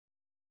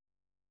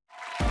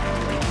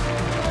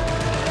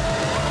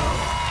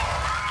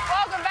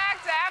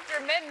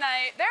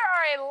Night. There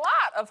are a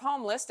lot of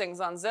home listings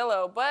on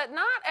Zillow, but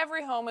not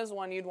every home is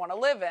one you'd want to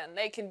live in.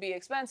 They can be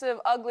expensive,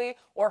 ugly,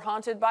 or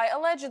haunted by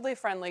allegedly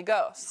friendly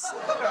ghosts.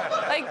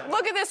 Like,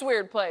 look at this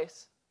weird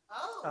place.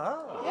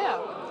 Oh. Yeah.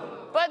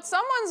 But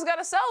someone's got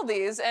to sell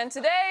these, and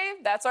today,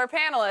 that's our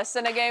panelists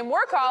in a game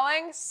we're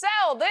calling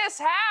Sell This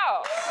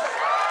House.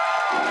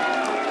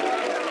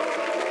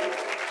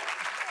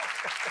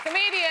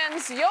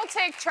 Comedians, you'll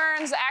take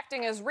turns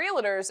acting as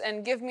realtors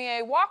and give me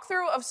a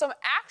walkthrough of some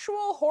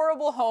actual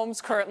horrible homes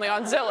currently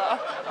on Zillow.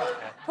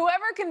 Okay.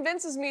 Whoever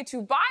convinces me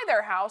to buy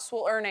their house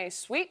will earn a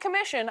sweet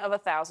commission of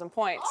 1,000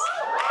 points.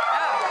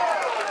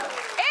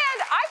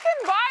 And I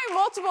can buy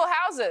multiple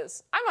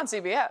houses. I'm on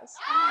CBS.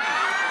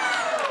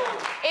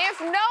 If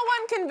no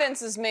one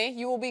convinces me,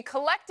 you will be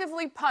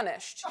collectively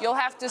punished. You'll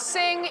have to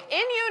sing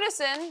in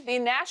unison the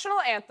national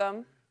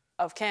anthem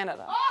of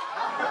Canada.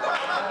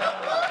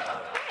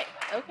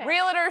 Okay.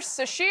 Realtor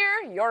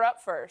Sasheer, you're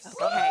up first.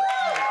 Okay.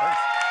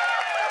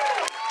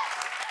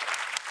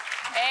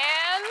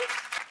 And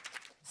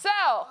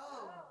sell.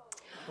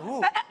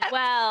 Ooh.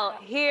 Well,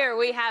 here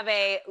we have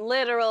a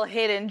literal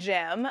hidden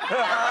gem.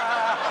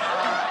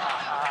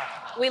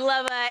 We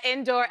love an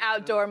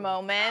indoor-outdoor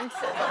moment.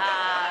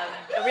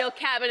 A real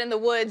cabin in the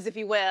woods, if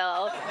you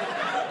will.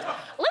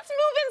 Let's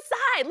move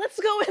inside. Let's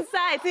go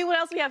inside, see what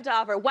else we have to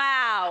offer.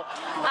 Wow.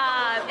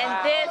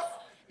 And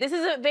this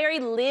is a very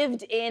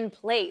lived-in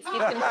place. You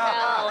can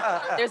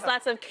tell there's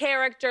lots of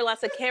character,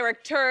 lots of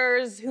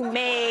characters who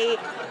may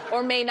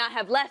or may not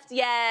have left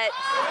yet.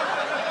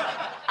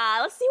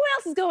 Let's see what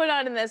else is going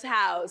on in this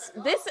house.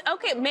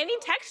 Okay, many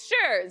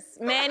textures.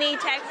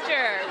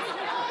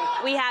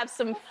 We have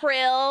some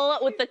frill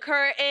with the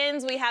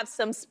curtains. We have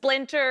some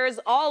splinters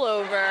all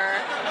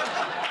over.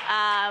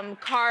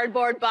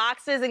 Cardboard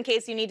boxes in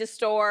case you need to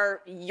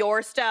store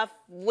your stuff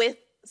with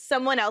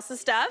someone else's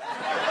stuff.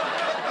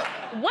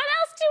 What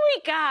else do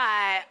we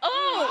got?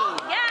 Oh,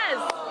 yes.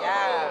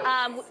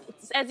 Yeah.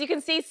 As you can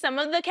see, some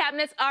of the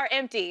cabinets are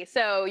empty,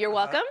 so you're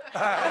welcome.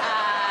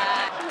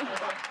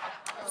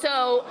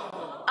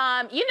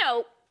 You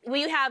know,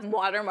 we have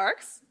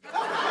watermarks,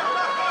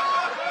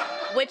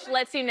 which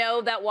lets you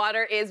know that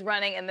water is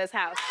running in this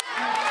house.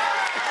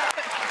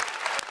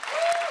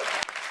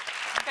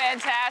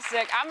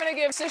 Fantastic. I'm going to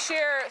give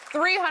Sasheer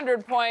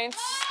 300 points.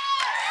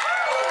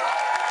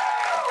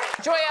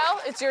 Joyelle,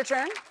 it's your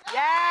turn.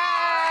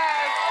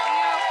 Yes!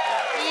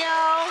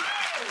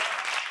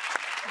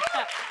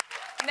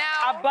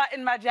 Now, I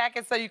buttoned my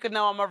jacket so you could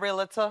know I'm a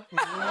realtor.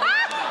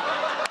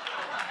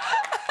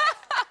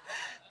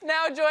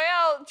 Now,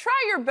 Joyelle, try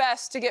your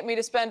best to get me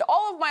to spend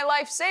all of my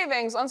life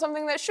savings on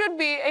something that should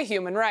be a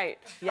human right.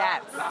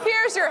 Yes.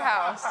 Here's your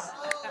house.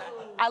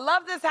 I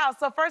love this house.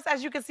 So first,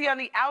 as you can see on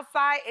the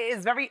outside, it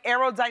is very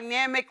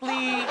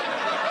aerodynamically...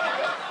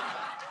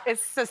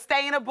 It's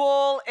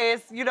sustainable.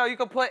 It's, you know,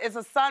 it's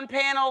a sun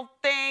panel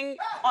thing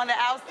on the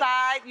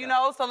outside, you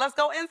know, so let's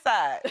go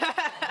inside.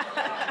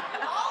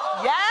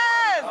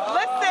 Yes,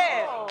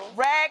 listen.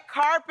 Red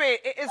carpet.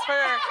 It is for,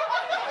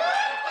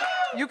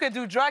 you could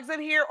do drugs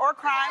in here or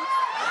crime.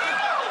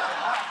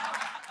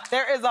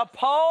 There is a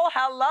pole.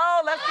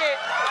 Hello, let's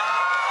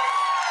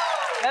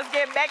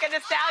get Megan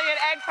Thee Stallion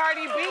and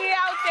Cardi B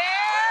out there.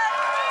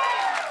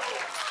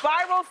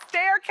 Spiral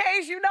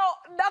staircase, you know,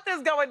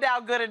 nothing's going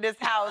down good in this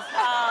house.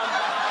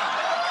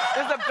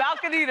 There's a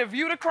balcony to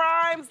view the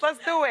crimes.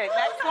 Let's do it.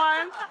 Next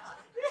one.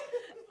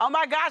 Oh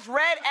my gosh,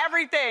 red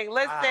everything.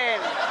 Listen,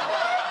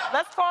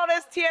 let's call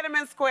this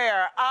Tiananmen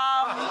Square.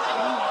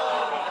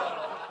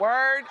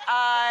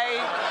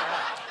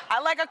 I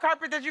like a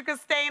carpet that you can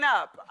stain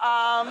up.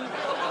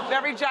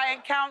 Very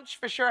giant couch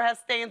for sure has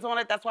stains on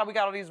it. That's why we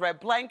got all these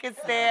red blankets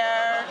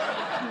there.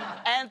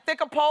 And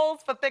thicker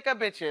poles for thicker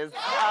bitches.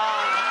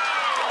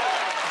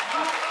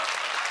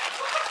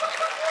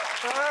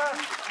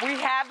 We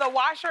have the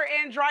washer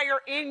and dryer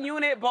in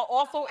unit, but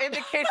also in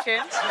the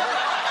kitchen.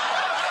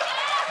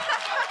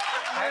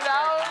 You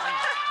know,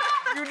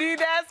 you need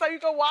that so you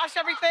can wash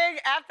everything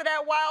after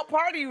that wild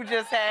party you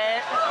just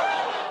had.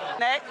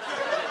 Next.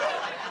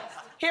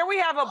 Here we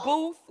have a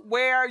booth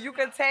where you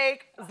can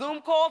take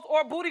Zoom calls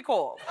or booty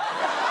calls.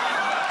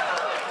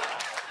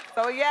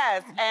 So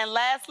yes, and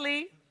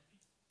lastly,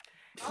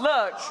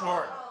 look,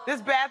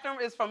 this bathroom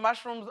is for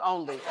mushrooms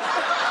only.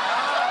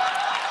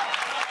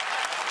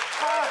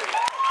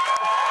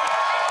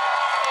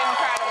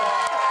 Incredible.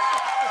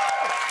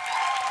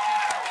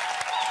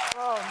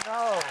 Oh,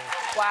 no.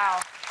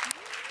 Wow.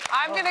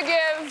 I'm going to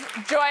give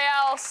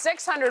Joyelle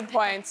 600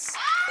 points.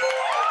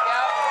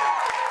 Yep.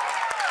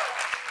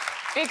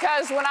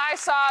 Because when I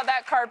saw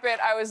that carpet,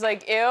 I was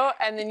like, ew,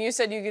 and then you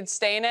said you could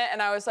stain it,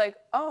 and I was like,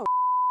 oh.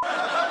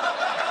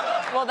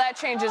 Well, that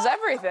changes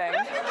everything.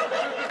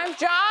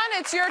 John,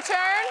 it's your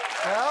turn.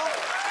 Well,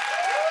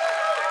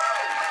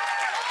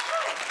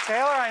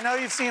 Taylor, I know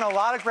you've seen a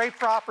lot of great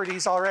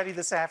properties already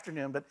this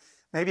afternoon, but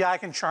maybe I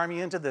can charm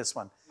you into this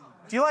one.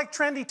 Do you like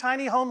trendy,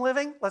 tiny home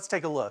living? Let's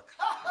take a look.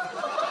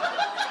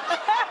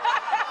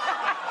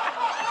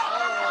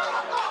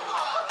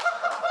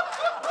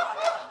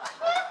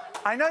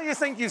 I know you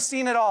think you've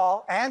seen it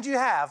all, and you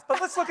have, but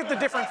let's look at the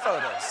different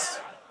photos.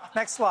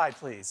 Next slide,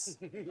 please.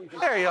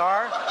 There you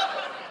are.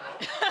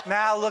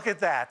 Now look at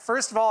that.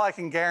 First of all, I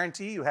can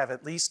guarantee you have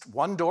at least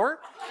one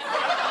door.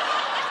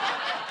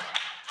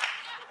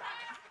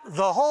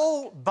 The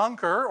whole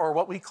bunker, or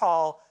what we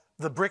call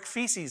the brick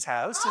feces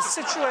house, is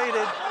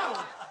situated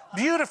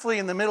beautifully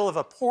in the middle of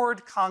a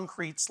poured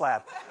concrete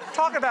slab.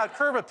 Talk about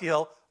curb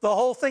appeal, the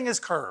whole thing is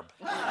curb.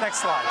 Next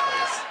slide,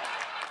 please.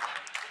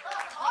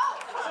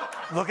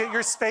 Look at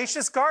your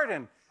spacious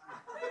garden.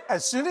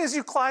 As soon as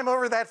you climb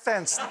over that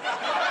fence,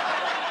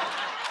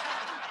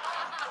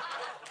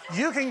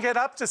 you can get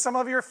up to some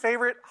of your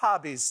favorite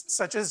hobbies,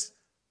 such as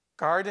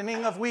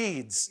gardening of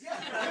weeds,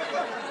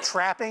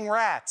 trapping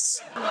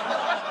rats.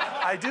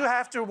 I do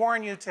have to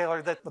warn you,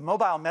 Taylor, that the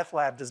mobile meth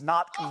lab does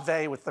not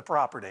convey with the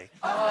property.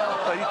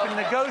 But you can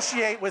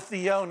negotiate with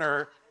the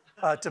owner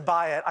to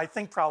buy it. I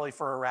think probably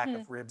for a rack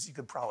of ribs, you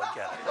could probably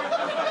get it.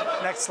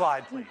 Next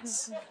slide,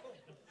 please.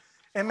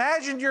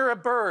 Imagine you're a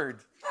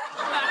bird.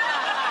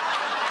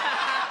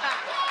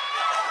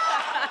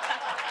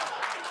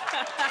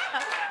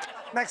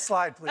 Next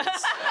slide, please.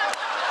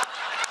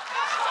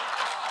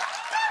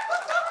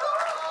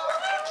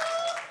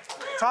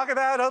 Talk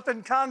about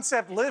open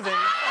concept living.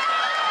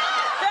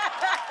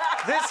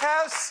 This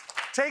house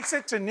takes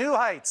it to new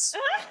heights,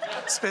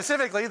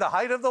 specifically the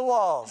height of the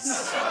walls.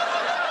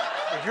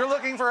 If you're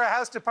looking for a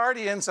house to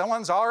party in,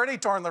 someone's already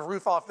torn the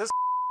roof off this.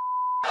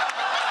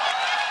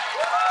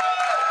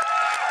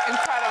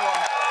 Incredible.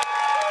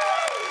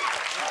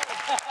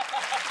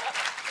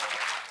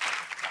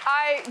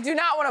 I do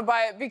not want to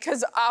buy it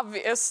because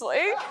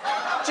obviously,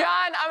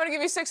 John, I'm going to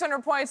give you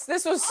 600 points.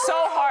 This was so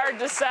hard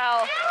to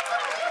sell.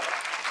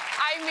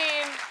 I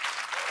mean,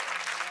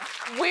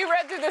 we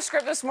read through the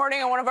script this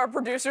morning and one of our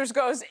producers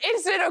goes,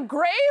 "Is it a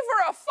grave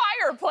or a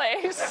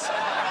fireplace?"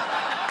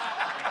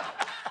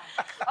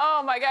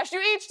 Oh my gosh,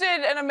 you each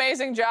did an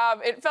amazing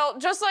job. It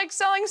felt just like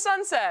selling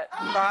Sunset.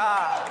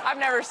 I've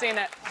never seen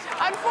it.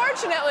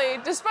 Unfortunately,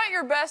 despite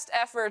your best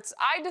efforts,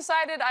 I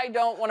decided I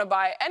don't want to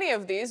buy any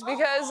of these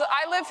because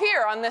I live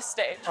here on this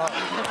stage.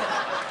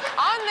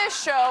 On this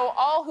show,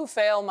 all who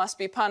fail must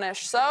be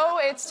punished. So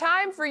it's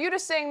time for you to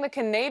sing the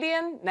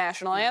Canadian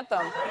national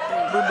anthem. When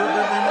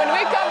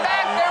we come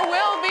back, there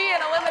will be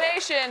an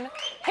elimination.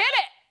 Hit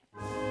it!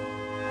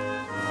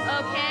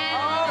 Okay.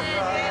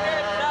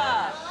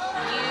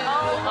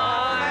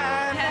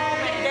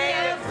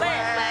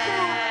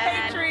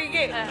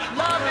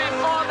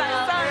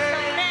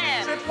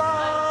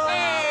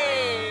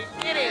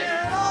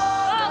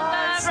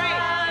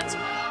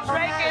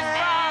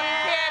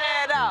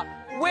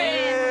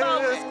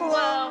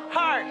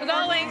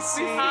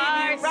 Heart.